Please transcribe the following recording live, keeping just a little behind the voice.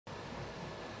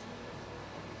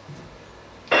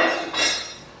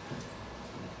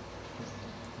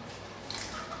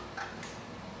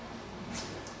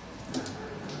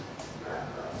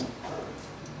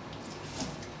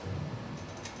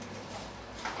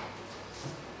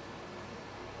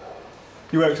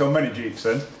You worked on many Jeeps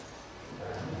then?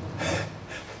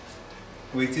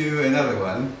 We do another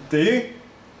one. Do you?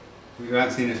 We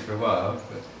haven't seen it for a while,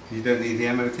 but you don't need the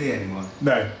MOT anymore.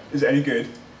 No. Is it any good?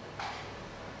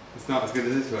 It's not as good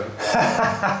as this one.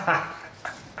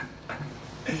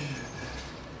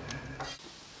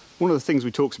 One of the things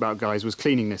we talked about, guys, was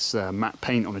cleaning this matte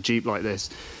paint on a Jeep like this.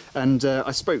 And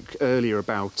I spoke earlier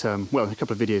about, well, a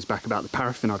couple of videos back about the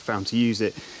paraffin I'd found to use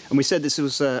it. And we said this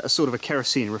was a sort of a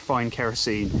kerosene, a refined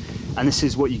kerosene. And this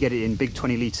is what you get it in big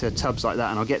 20-litre tubs like that,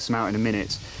 and I'll get some out in a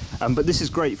minute. But this is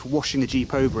great for washing the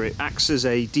Jeep over. It acts as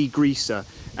a degreaser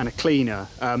and a cleaner.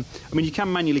 I mean, you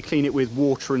can manually clean it with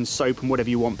water and soap and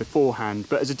whatever you want beforehand,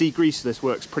 but as a degreaser this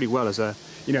works pretty well as a,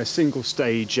 you know, single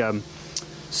stage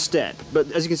step.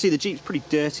 But as you can see, the Jeep's pretty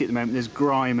dirty at the moment. There's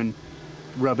grime and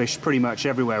rubbish pretty much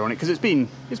everywhere on it because it's been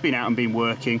out and been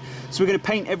working. So we're going to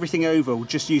paint everything over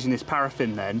just using this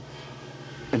paraffin then,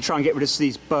 and try and get rid of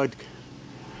these bug.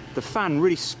 The fan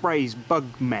really sprays bug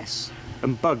mess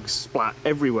and bugs splat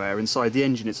everywhere inside the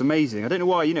engine. It's amazing. I don't know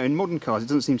why, you know, in modern cars it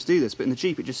doesn't seem to do this, but in the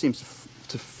Jeep it just seems to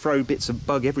throw bits of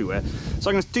bug everywhere. So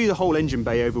I'm going to do the whole engine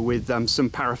bay over with some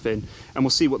paraffin, and we'll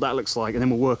see what that looks like, and then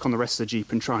we'll work on the rest of the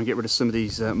Jeep and try and get rid of some of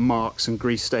these marks and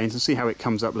grease stains and see how it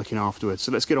comes up looking afterwards.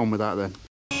 So let's get on with that then.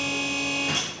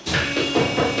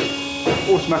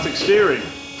 Automatic steering.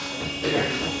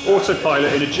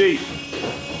 Autopilot in a Jeep.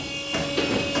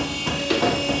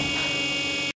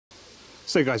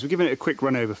 So guys, we're giving it a quick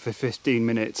run over for 15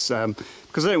 minutes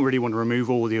because I don't really want to remove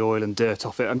all the oil and dirt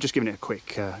off it. I'm just giving it a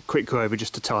quick go over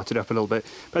just to tart it up a little bit.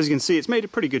 But as you can see, it's made a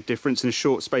pretty good difference in a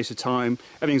short space of time.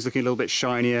 Everything's looking a little bit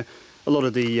shinier. A lot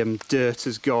of the dirt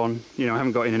has gone. You know, I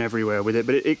haven't got in and everywhere with it,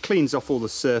 but it cleans off all the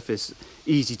surface,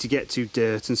 easy to get to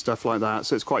dirt and stuff like that.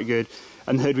 So it's quite good.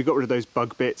 And the hood, we got rid of those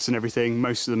bug bits and everything,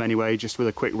 most of them anyway, just with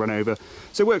a quick run over.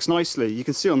 So it works nicely. You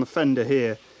can see on the fender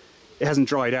here, it hasn't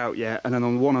dried out yet, and then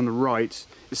on the one on the right,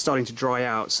 it's starting to dry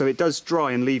out. So it does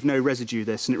dry and leave no residue,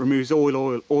 this, and it removes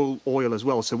oil as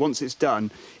well. So once it's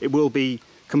done, it will be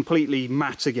completely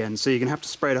matte again. So you're going to have to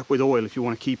spray it up with oil if you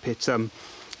want to keep it,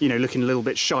 you know, looking a little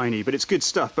bit shiny. But it's good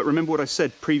stuff. But remember what I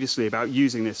said previously about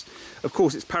using this. Of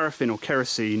course, it's paraffin or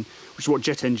kerosene, which is what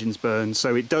jet engines burn.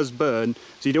 So it does burn.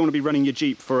 So you don't want to be running your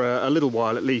Jeep for a little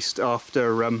while at least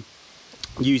after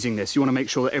using this. You want to make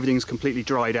sure that everything's completely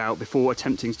dried out before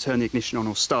attempting to turn the ignition on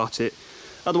or start it.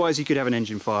 Otherwise you could have an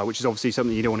engine fire, which is obviously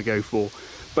something you don't want to go for.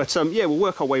 But yeah, we'll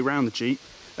work our way around the Jeep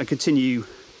and continue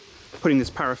putting this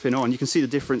paraffin on. You can see the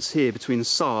difference here between the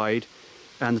side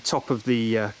and the top of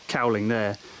the cowling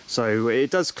there. So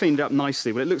it does clean it up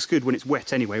nicely. Well, it looks good when it's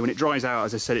wet anyway. When it dries out,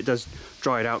 as I said, it does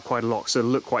dry it out quite a lot, so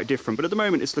it'll look quite different. But at the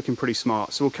moment it's looking pretty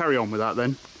smart, so we'll carry on with that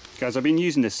then. Guys, I've been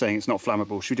using this saying it's not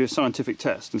flammable. Should we do a scientific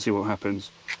test and see what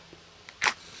happens?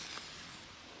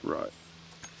 Right.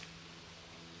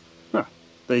 Ah,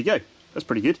 there you go. That's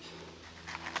pretty good.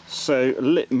 So a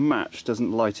lit match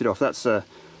doesn't light it off. That's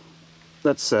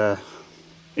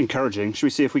encouraging. Should we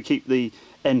see if we keep the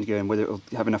end going, whether it'll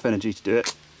have enough energy to do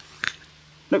it?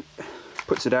 Nope.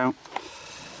 Puts it out.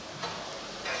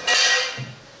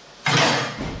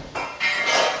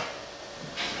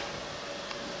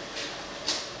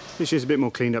 She's a bit more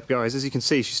cleaned up, guys. As you can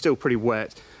see, she's still pretty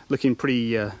wet, looking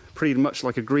pretty much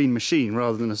like a green machine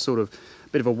rather than a sort of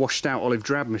bit of a washed out olive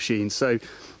drab machine. So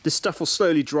this stuff will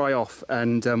slowly dry off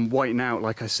and whiten out,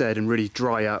 like I said, and really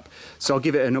dry up. So I'll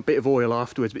give it a bit of oil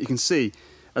afterwards, but you can see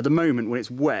at the moment when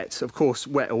it's wet, of course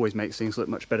wet always makes things look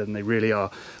much better than they really are,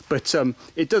 but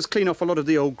it does clean off a lot of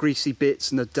the old greasy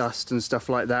bits and the dust and stuff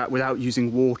like that without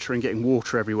using water and getting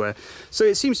water everywhere. So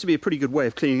it seems to be a pretty good way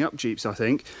of cleaning up Jeeps, I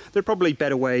think. There are probably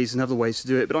better ways and other ways to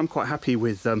do it, but I'm quite happy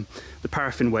with the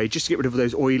paraffin way, just to get rid of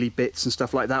those oily bits and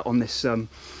stuff like that on this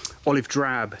olive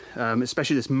drab,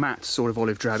 especially this matte sort of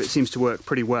olive drab. It seems to work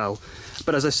pretty well.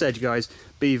 But as I said, you guys,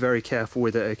 be very careful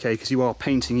with it, okay, because you are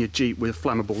painting your Jeep with a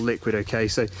flammable liquid, okay,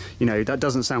 so, you know, that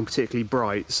doesn't sound particularly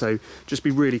bright, so just be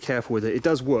really careful with it. It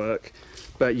does work,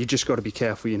 but you just got to be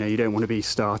careful, you know, you don't want to be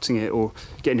starting it or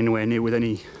getting anywhere near with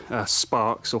any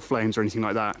sparks or flames or anything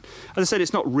like that. As I said,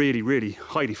 it's not really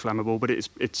highly flammable, but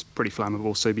it's pretty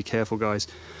flammable, so be careful, guys.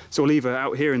 So we'll leave her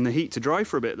out here in the heat to dry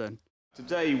for a bit then.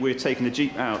 Today we're taking the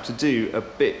Jeep out to do a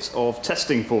bit of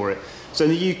testing for it. So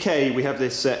in the UK we have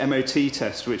this MOT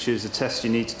test, which is a test you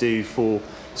need to do for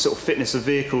sort of fitness of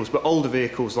vehicles, but older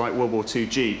vehicles like World War II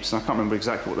Jeeps, and I can't remember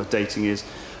exactly what the dating is,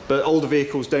 but older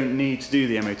vehicles don't need to do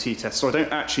the MOT test, so I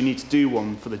don't actually need to do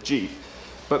one for the Jeep.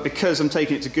 But because I'm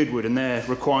taking it to Goodwood and their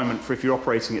requirement for if you're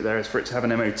operating it there is for it to have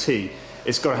an MOT,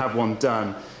 it's got to have one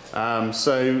done.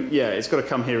 So yeah, it's got to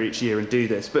come here each year and do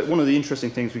this. But one of the interesting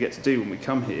things we get to do when we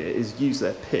come here is use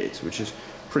their pit, which is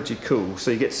pretty cool.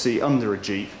 So you get to see under a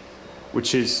Jeep,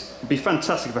 which is be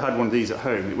fantastic if I had one of these at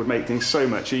home. It would make things so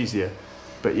much easier.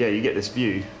 But yeah, you get this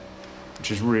view,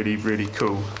 which is really, really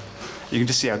cool. You can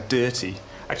just see how dirty.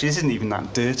 Actually, this isn't even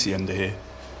that dirty under here.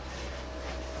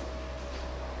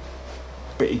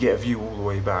 But you get a view all the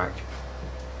way back.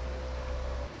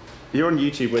 You're on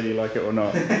YouTube whether you like it or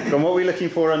not. And what are we looking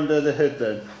for under the hood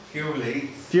then? Fuel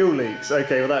leaks. Fuel leaks.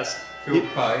 Okay, well that's Fuel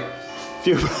pipes.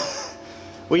 fuel.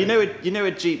 Well, you know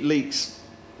a Jeep leaks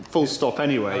full stop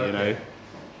anyway. Okay. You know.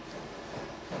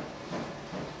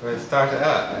 We'll start it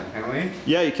up then, can we?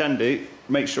 Yeah, you can do.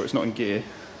 Make sure it's not in gear.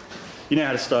 You know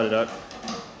how to start it up.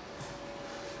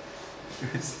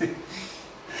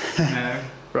 No.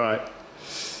 Right.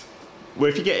 Well,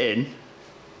 if you get in.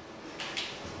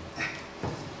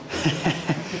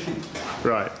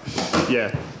 Right.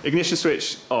 Yeah. Ignition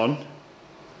switch on.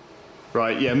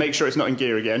 Right. Yeah. Make sure it's not in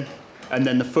gear again. And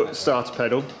then the foot starter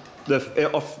pedal.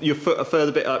 Off your foot a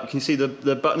further bit up. Can you see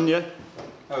the button? Yeah.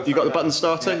 Oh, You got the button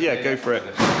starter? Yeah. Go for it.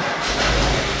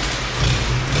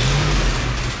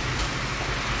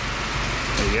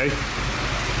 There you go.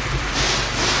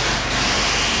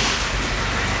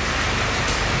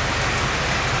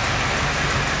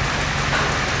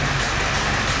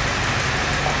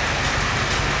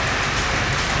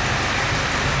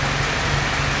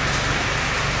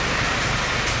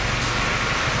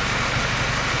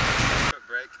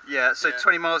 Yeah, so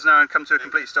 20 miles an hour and come to a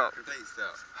complete stop. Complete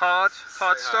stop. Hard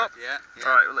stop? Yeah.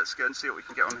 Alright, well let's go and see what we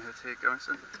can get on here, guys,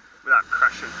 then, without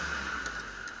crashing.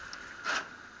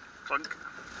 Clunk.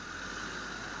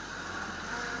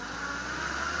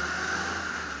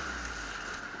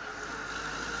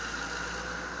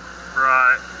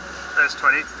 Right, there's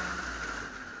 20.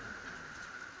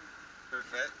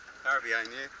 Perfect. Car behind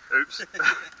you. Oops.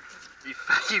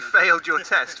 you failed your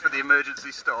test for the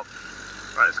emergency stop.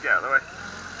 Right, let's get out of the way.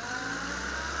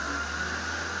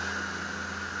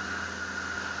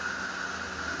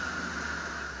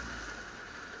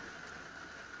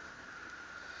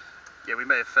 Yeah, we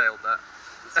may have failed that.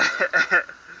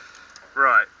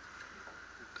 Right.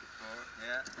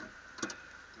 Yeah.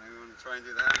 Maybe we want to try and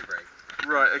do the handbrake.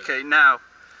 Right, okay, now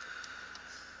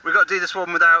we've got to do this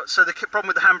one without, so the problem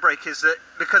with the handbrake is that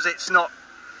because it's not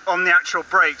on the actual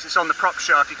brakes, it's on the prop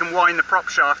shaft, you can wind the prop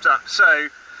shaft up, so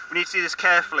we need to do this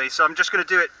carefully, so I'm just going to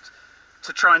do it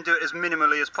to try and do it as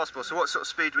minimally as possible. So what sort of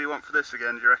speed do we want for this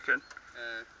again, do you reckon?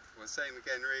 Well, same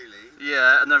again really.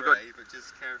 Yeah, and then I've got... But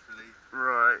just carefully.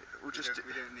 Right, We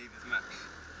don't need as much.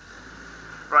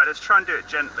 Right, let's try and do it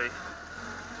gently.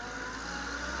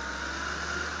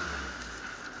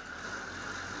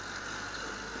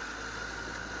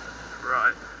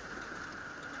 Right.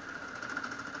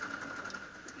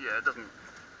 Yeah, it doesn't...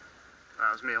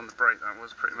 That was me on the brake, that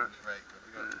was pretty much. Brake, but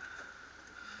we got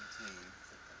 18.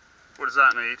 What does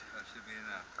that need? That should be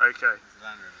enough. Okay. There's a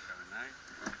Land Rover coming now.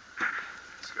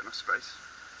 Let's get enough space.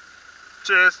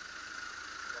 Cheers.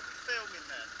 What are we filming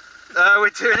then?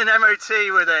 We're doing an MOT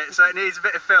with it, so it needs a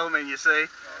bit of filming, you see. You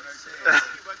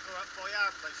won't go up by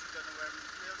our place, you don't know where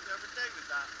we have a day with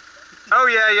that.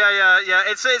 Oh yeah.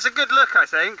 It's a good look, I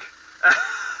think. Lay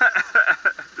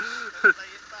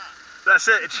it back. That's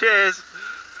it. Cheers.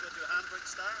 Just go do a handbrake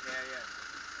start. Yeah.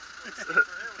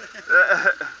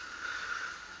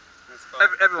 That's fine.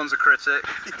 Everyone's a critic.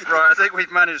 Right, I think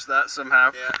we've managed that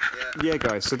somehow. Yeah. Yeah,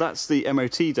 guys, so that's the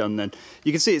MOT done then.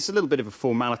 You can see it's a little bit of a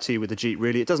formality with the Jeep,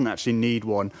 really. It doesn't actually need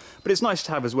one, but it's nice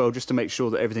to have as well, just to make sure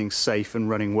that everything's safe and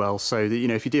running well, so that, you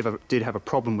know, if you did have a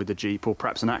problem with the Jeep, or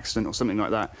perhaps an accident or something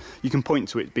like that, you can point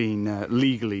to it being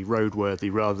legally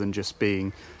roadworthy rather than just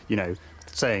being, you know,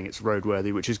 saying it's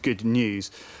roadworthy, which is good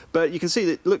news. But you can see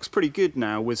that it looks pretty good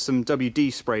now with some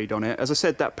WD sprayed on it. As I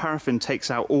said, that paraffin takes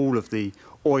out all of the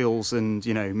oils and,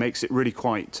 you know, makes it really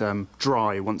quite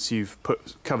dry once you've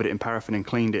covered it in paraffin and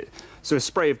cleaned it. So a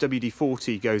spray of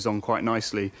WD-40 goes on quite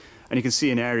nicely, and you can see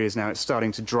in areas now it's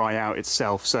starting to dry out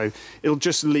itself, so it'll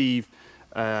just leave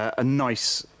a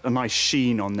nice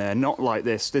sheen on there. Not like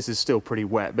this is still pretty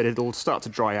wet, but it'll start to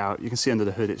dry out. You can see under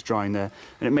the hood it's drying there,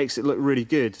 and it makes it look really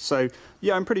good. So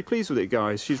yeah, I'm pretty pleased with it,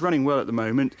 guys. She's running well at the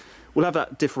moment. We'll have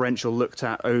that differential looked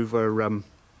at over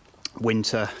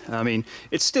winter. I mean,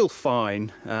 it's still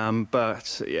fine,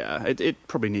 but yeah, it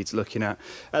probably needs looking at.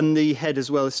 And the head as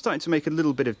well is starting to make a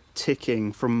little bit of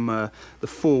ticking from the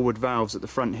forward valves at the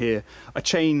front here. I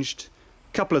changed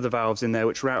couple of the valves in there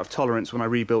which were out of tolerance when I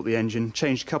rebuilt the engine,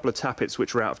 changed a couple of tappets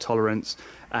which were out of tolerance,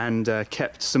 and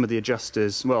kept some of the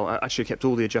adjusters. Well, I actually kept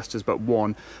all the adjusters but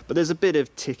one, but there's a bit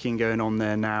of ticking going on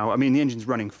there now. I mean, the engine's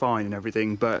running fine and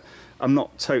everything, but I'm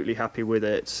not totally happy with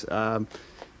it.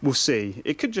 We'll see.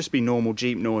 It could just be normal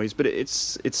Jeep noise, but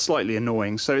it's slightly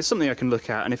annoying, so it's something I can look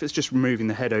at, and if it's just removing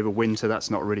the head over winter,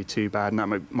 that's not really too bad, and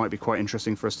that might be quite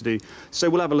interesting for us to do. So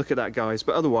we'll have a look at that, guys,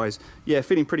 but otherwise, yeah,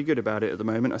 feeling pretty good about it at the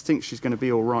moment. I think she's going to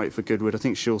be all right for Goodwood. I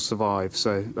think she'll survive,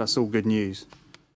 so that's all good news.